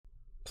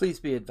Please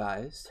be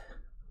advised,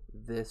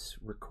 this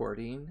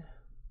recording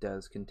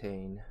does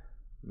contain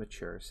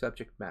mature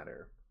subject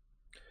matter.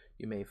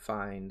 You may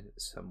find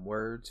some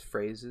words,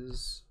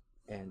 phrases,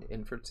 and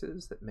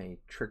inferences that may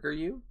trigger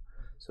you,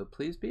 so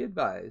please be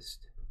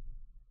advised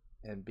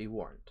and be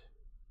warned.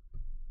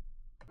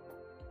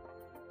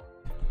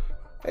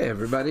 Hey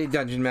everybody,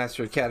 Dungeon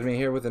Master Academy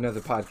here with another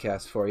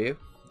podcast for you.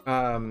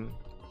 Gonna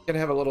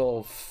have a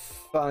little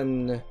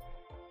fun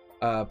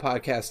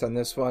podcast on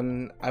this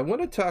one. I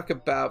want to talk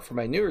about, for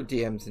my newer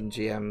DMs and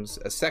GMs,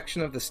 a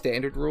section of the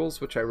standard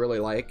rules which I really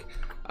like.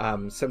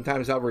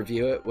 Sometimes I'll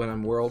review it when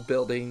I'm world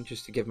building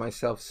just to give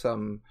myself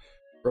some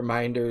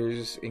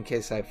reminders in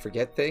case I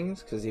forget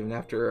things, because even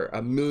after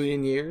a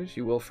million years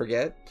you will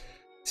forget.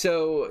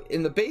 So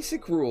in the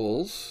basic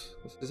rules,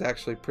 this is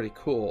actually pretty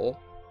cool.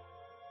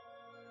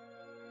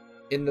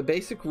 In the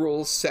basic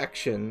rules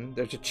section,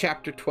 there's a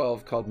chapter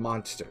 12 called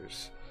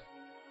Monsters.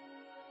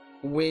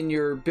 When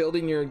you're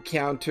building your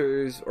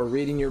encounters or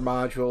reading your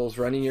modules,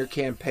 running your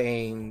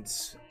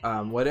campaigns,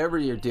 whatever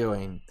you're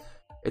doing,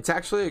 it's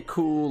actually a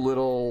cool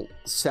little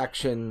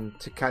section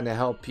to kind of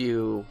help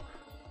you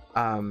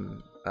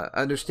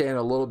understand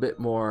a little bit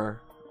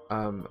more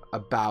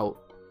about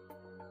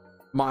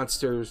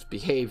monsters,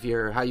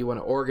 behavior, how you want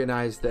to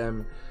organize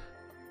them.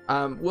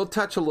 We'll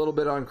touch a little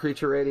bit on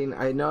creature rating.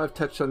 I know I've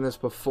touched on this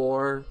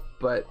before,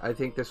 but I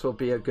think this will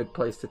be a good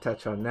place to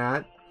touch on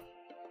that.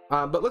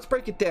 But let's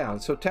break it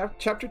down. So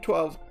chapter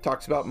 12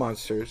 talks about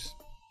monsters.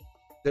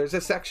 There's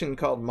a section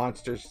called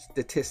Monster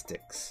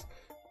Statistics.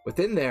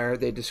 Within there,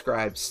 they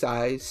describe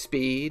size,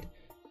 speed,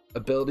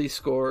 ability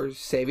scores,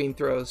 saving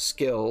throws,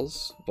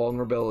 skills,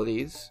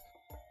 vulnerabilities,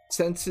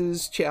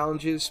 senses,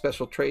 challenges,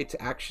 special traits,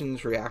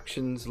 actions,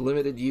 reactions,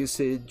 limited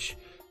usage.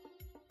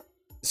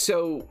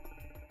 So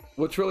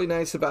what's really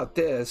nice about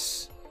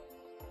this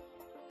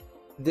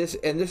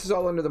is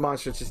all under the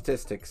monster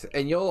statistics,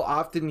 and you'll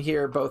often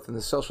hear both in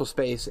the social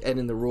space and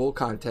in the rule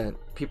content,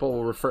 people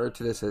will refer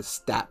to this as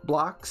stat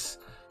blocks.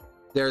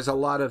 There's a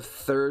lot of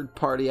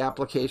third-party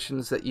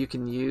applications that you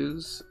can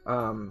use.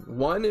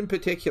 One in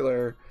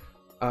particular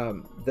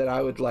that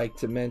I would like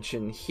to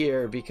mention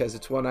here, because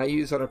it's one I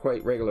use on a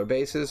quite regular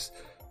basis.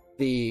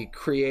 The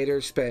creator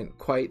spent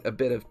quite a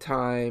bit of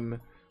time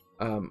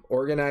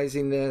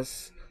organizing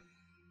this.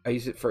 I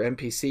use it for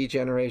NPC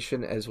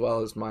generation as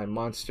well as my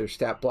monster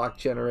stat block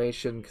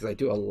generation, because I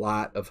do a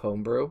lot of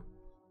homebrew.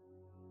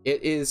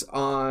 It is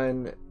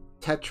on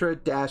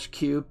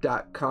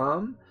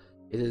tetra-cube.com.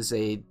 It is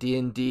a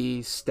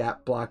D&D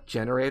stat block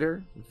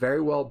generator,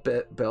 very well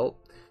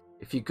built.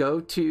 If you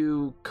go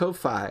to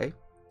Ko-Fi,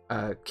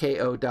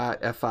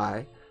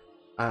 ko.fi,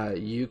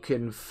 you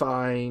can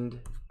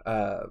find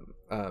a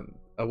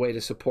way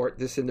to support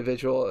this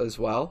individual as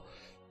well.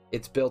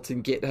 It's built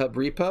in GitHub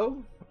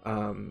repo.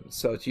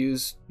 So it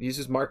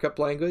uses markup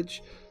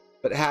language,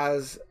 but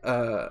has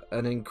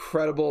an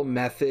incredible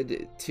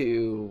method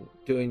to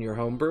doing your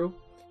homebrew.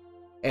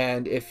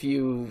 And if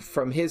you,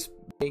 from his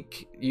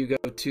link, you go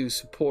to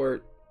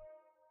support,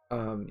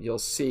 you'll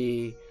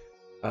see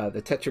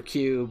the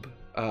TetraCube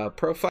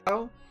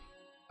profile.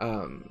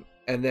 And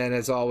then,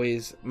 as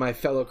always, my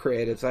fellow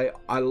creatives.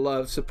 I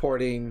love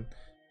supporting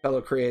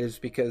fellow creatives,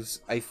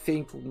 because I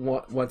think,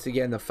 once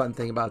again, the fun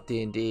thing about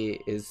D&D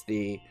is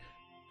the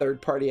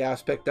third-party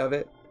aspect of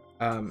it.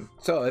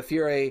 So if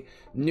you're a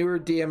newer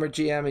DM or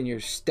GM and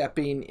you're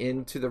stepping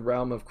into the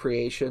realm of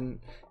creation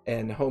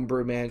and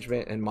homebrew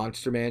management and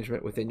monster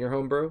management within your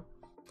homebrew,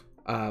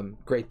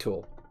 great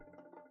tool.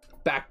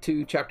 Back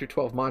to chapter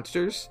 12,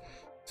 monsters.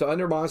 So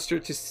under monster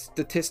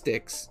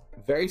statistics,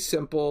 very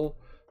simple.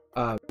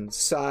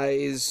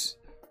 Size,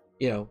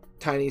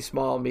 tiny,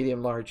 small,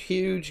 medium, large,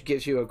 huge,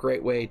 gives you a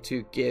great way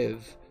to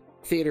give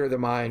theater of the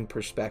mind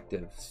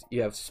perspectives.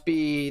 You have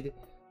speed,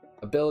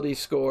 ability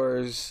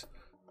scores.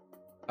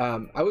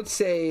 I would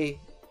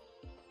say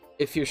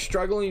if you're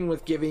struggling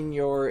with giving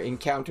your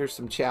encounter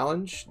some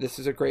challenge, this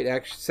is a great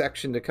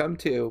section to come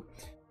to,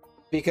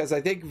 because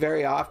I think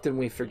very often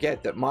we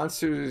forget that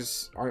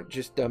monsters aren't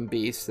just dumb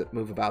beasts that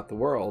move about the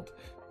world.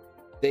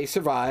 They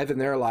survive,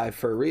 and they're alive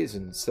for a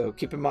reason. So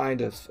keep in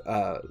mind of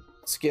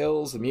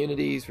skills,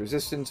 immunities,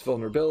 resistance,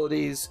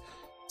 vulnerabilities,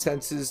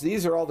 senses.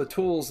 These are all the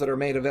tools that are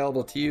made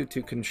available to you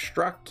to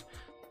construct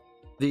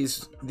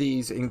these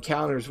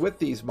encounters with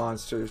these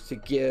monsters to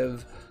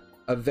give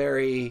a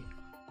very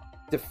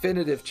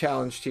definitive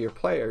challenge to your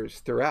players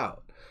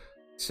throughout.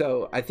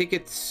 So I think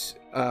it's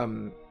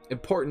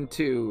important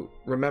to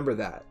remember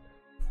that.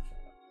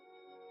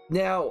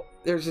 Now,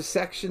 there's a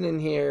section in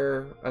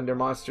here under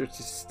monster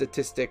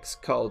statistics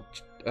called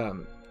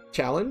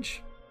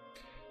challenge.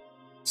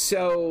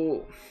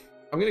 So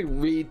I'm going to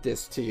read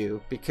this to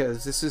you,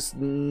 because this is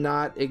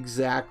not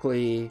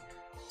exactly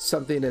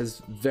something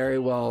that's very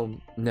well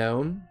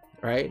known,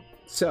 right?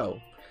 So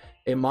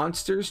a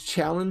monster's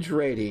challenge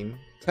rating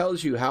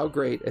tells you how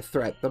great a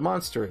threat the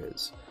monster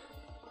is.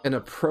 An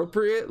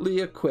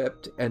appropriately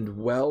equipped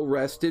and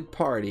well-rested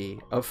party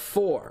of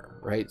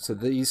 4, right? So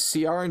these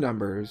CR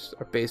numbers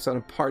are based on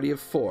a party of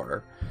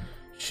 4,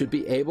 should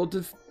be able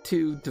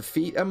to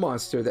defeat a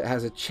monster that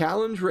has a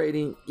challenge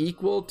rating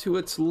equal to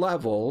its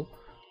level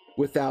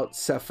without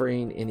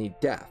suffering any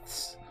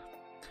deaths.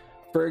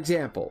 For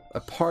example, a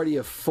party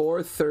of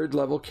 4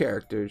 third-level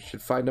characters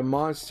should find a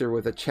monster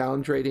with a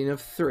challenge rating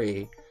of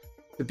 3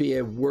 to be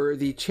a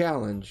worthy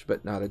challenge,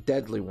 but not a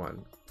deadly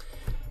one.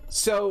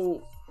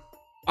 So,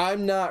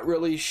 I'm not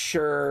really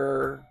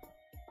sure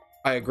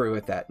I agree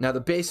with that. Now, the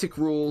basic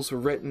rules were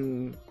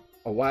written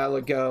a while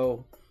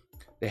ago.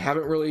 They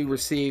haven't really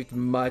received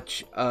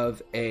much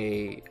of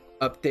a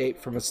update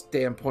from a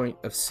standpoint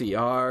of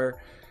CR.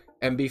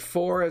 And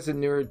before, as a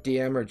newer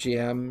DM or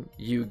GM,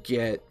 you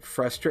get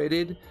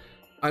frustrated,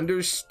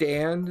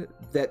 understand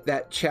that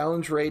that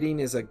challenge rating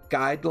is a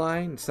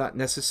guideline. It's not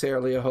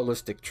necessarily a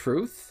holistic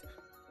truth.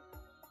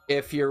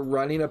 If you're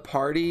running a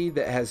party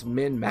that has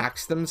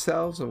min-maxed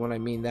themselves, and when I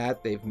mean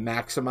that, they've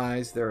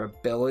maximized their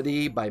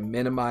ability by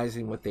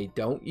minimizing what they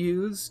don't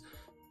use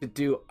to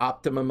do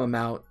optimum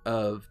amount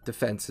of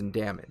defense and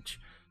damage.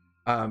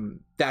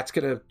 That's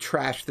going to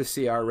trash the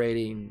CR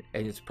rating,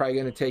 and it's probably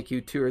going to take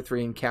you 2 or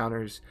 3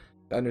 encounters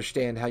to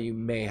understand how you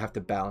may have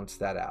to balance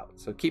that out.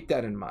 So keep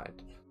that in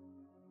mind.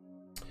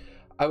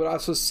 I would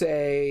also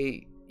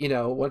say, you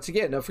know, once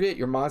again, don't forget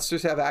your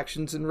monsters have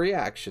actions and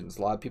reactions.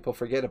 A lot of people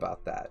forget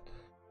about that.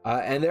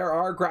 And there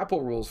are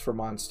grapple rules for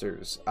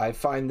monsters. I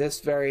find this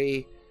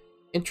very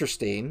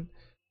interesting.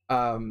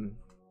 You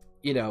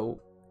know,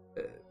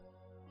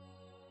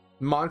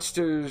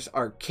 monsters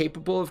are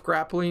capable of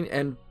grappling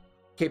and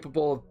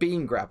capable of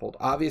being grappled.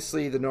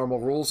 Obviously, the normal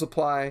rules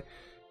apply.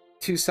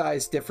 2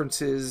 size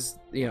differences,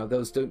 you know,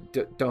 those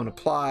don't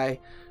apply.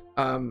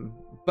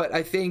 But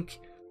I think...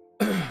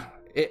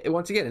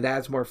 once again, it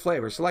adds more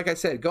flavor. So like I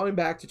said, going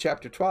back to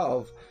chapter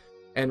 12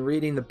 and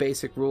reading the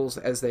basic rules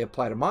as they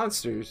apply to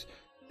monsters,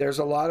 there's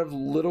a lot of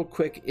little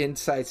quick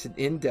insights and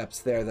in-depths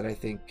there that I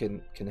think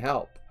can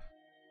help.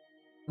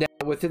 Now,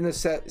 within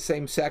the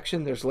same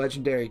section, there's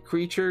legendary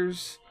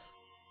creatures,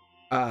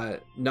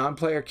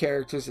 non-player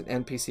characters,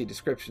 and NPC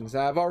descriptions.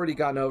 Now, I've already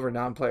gone over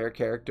non-player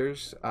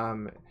characters.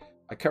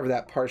 I cover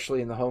that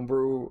partially in the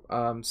homebrew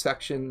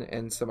section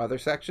and some other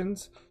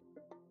sections.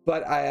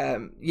 But,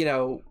 you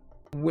know,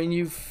 when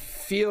you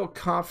feel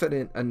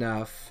confident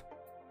enough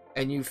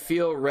and you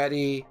feel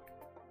ready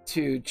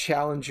to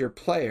challenge your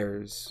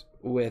players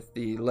with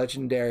the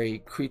legendary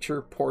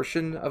creature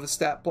portion of a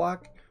stat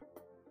block,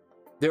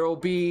 there will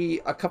be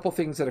a couple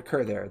things that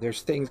occur there.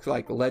 There's things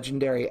like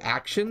legendary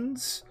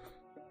actions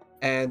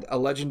and a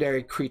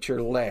legendary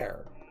creature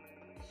lair.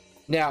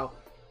 Now,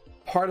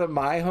 part of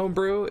my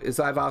homebrew is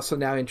I've also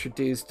now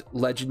introduced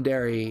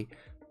legendary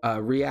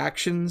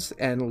reactions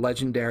and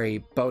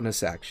legendary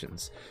bonus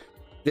actions.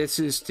 This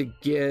is to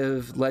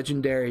give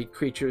legendary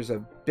creatures a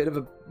bit of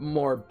a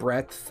more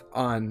breadth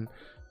on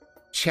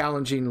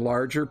challenging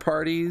larger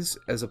parties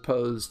as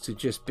opposed to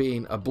just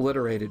being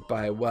obliterated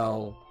by,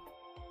 well,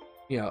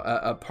 you know,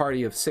 a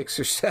party of 6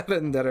 or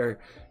 7 that are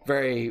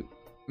very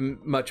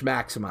much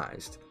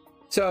maximized.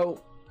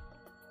 So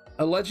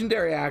a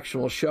legendary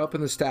action will show up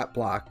in the stat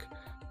block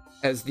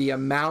as the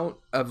amount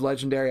of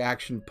legendary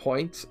action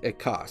points it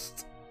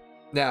costs.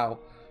 Now,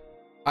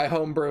 I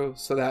homebrew,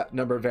 so that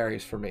number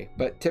varies for me,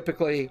 but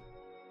typically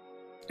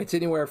it's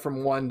anywhere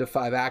from 1 to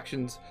 5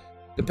 actions,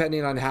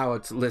 depending on how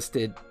it's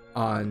listed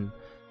on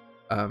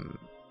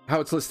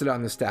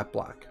the stat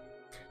block.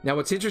 Now,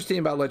 what's interesting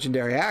about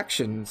legendary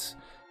actions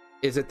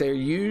is that they're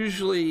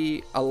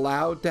usually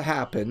allowed to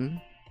happen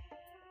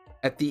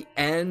at the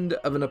end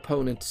of an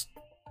opponent's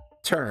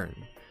turn,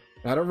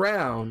 not a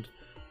round,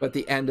 but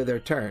the end of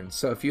their turn.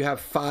 So if you have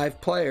 5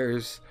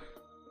 players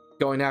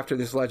going after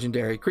this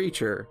legendary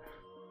creature,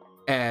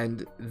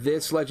 and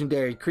this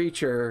legendary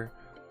creature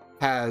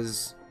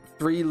has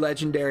 3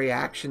 legendary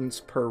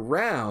actions per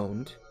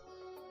round,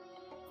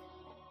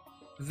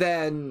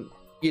 then,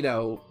 you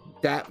know,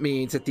 that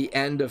means at the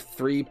end of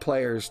 3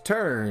 players'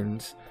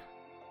 turns,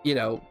 you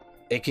know,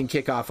 it can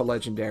kick off a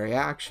legendary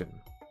action.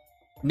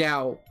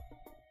 Now,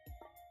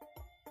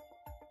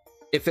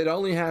 if it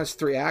only has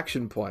 3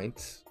 action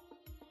points,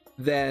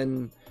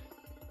 then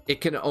it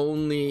can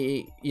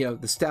only, you know,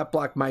 the stat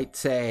block might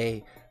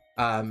say,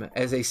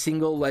 as a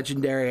single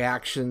legendary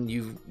action,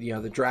 you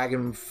know, the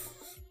dragon,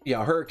 you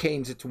know,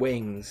 hurricanes its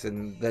wings,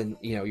 and then,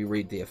 you know, you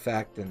read the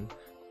effect, and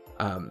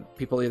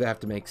people either have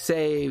to make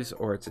saves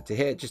or it's a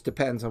hit. Just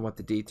depends on what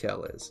the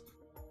detail is.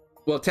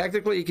 Well,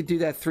 technically you could do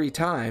that 3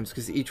 times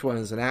because each one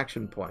is an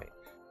action point.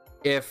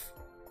 If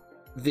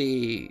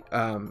the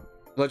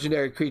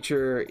legendary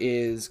creature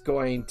is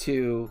going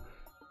to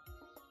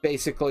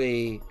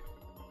basically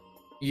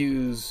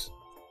use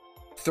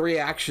 3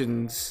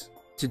 actions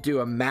to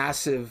do a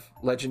massive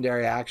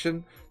legendary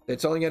action,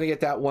 it's only going to get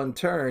that 1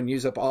 turn,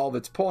 use up all of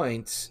its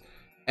points,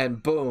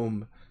 and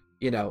boom,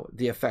 you know,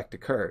 the effect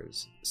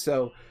occurs.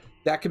 So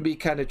that can be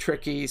kind of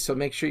tricky, so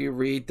make sure you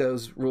read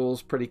those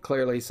rules pretty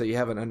clearly so you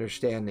have an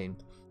understanding.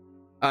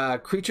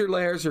 Creature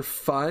lairs are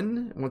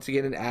fun. Once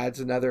again, it adds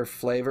another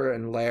flavor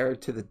and layer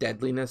to the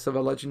deadliness of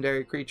a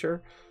legendary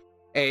creature.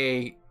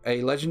 A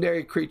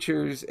legendary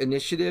creature's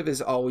initiative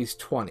is always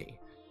 20.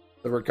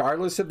 So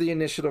regardless of the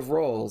initiative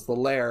rolls, the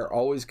lair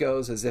always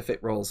goes as if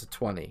it rolls a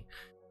 20.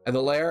 And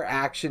the lair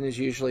action is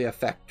usually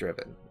effect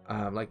driven,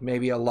 like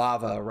maybe a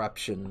lava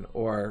eruption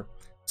or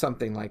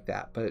something like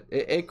that. But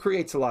it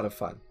creates a lot of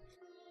fun.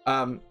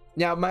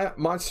 Now, my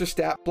monster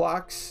stat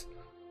blocks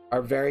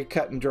are very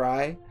cut and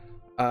dry.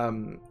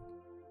 The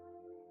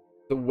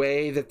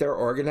way that they're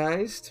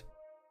organized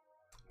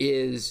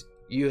is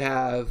you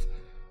have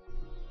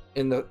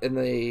in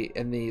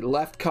the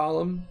left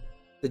column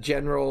the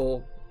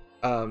general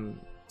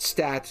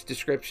stats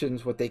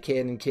descriptions, what they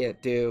can and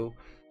can't do.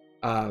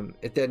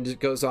 It then just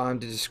goes on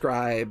to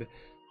describe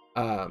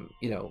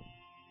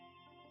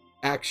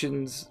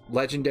actions,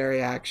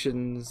 legendary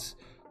actions,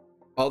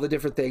 all the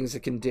different things it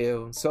can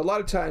do. So a lot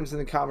of times in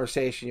the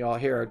conversation you'll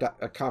hear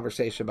a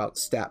conversation about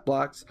stat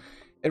blocks,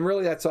 and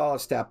really that's all a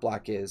stat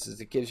block is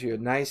it gives you a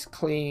nice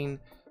clean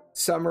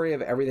summary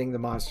of everything the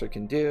monster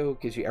can do,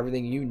 gives you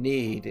everything you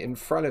need in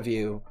front of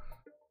you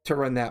to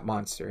run that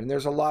monster. And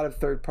there's a lot of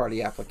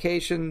third-party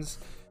applications.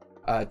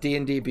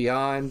 D&D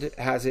Beyond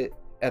has it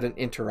at an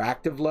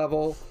interactive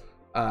level.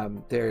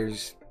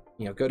 There's,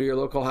 go to your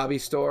local hobby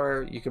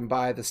store, you can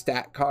buy the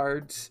stat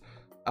cards.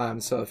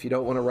 So if you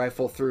don't want to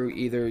rifle through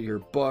either your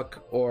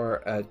book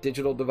or a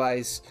digital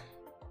device,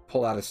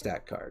 pull out a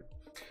stat card.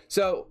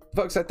 So,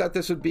 folks, I thought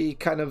this would be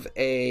kind of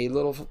a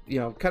little,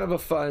 kind of a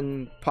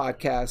fun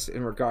podcast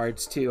in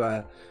regards to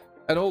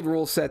an old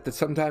rule set that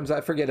sometimes I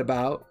forget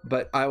about,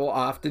 but I will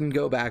often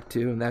go back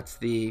to, and that's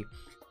the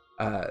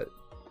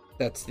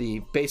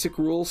basic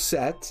rules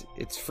set.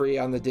 It's free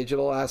on the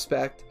digital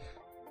aspect,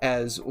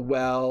 as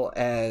well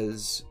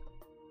as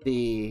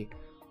the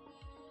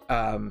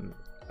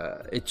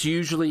it's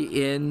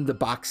usually in the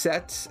box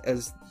sets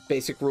as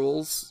basic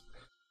rules.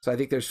 So I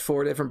think there's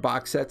 4 different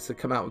box sets that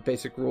come out with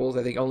basic rules.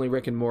 I think only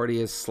Rick and Morty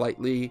is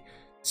slightly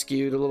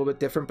skewed a little bit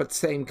different, but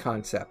same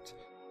concept.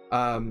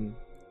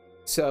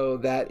 So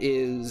that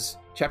is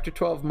Chapter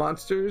 12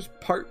 Monsters,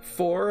 Part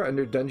 4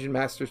 under Dungeon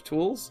Master's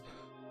Tools.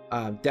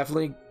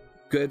 Definitely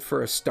good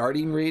for a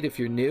starting read if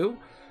you're new,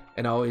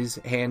 and always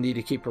handy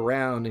to keep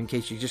around in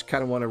case you just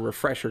kind of want a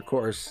refresher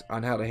course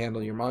on how to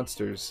handle your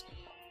monsters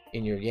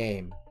in your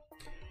game.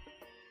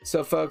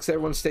 So, folks,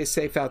 everyone stay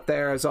safe out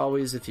there. As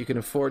always, if you can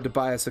afford to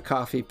buy us a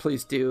coffee,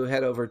 please do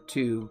head over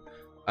to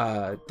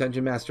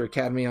Dungeon Master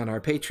Academy on our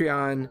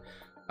Patreon.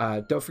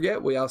 Don't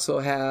forget, we also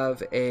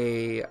have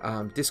a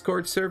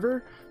Discord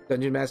server,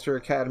 Dungeon Master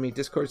Academy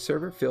Discord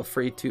server. Feel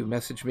free to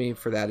message me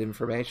for that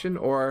information,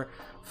 or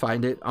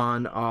find it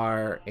on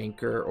our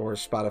Anchor or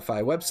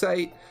Spotify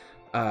website,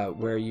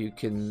 where you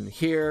can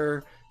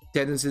hear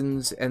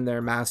denizens and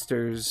their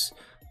masters.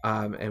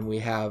 And we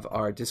have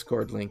our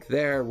Discord link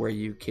there where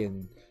you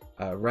can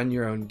run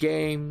your own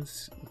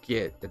games,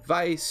 get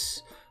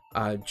advice,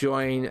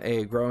 join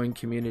a growing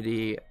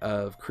community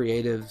of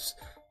creatives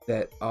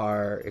that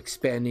are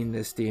expanding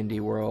this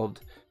D&D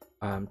world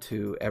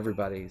to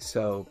everybody.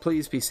 So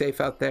please be safe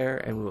out there,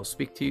 and we will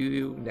speak to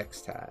you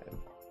next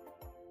time.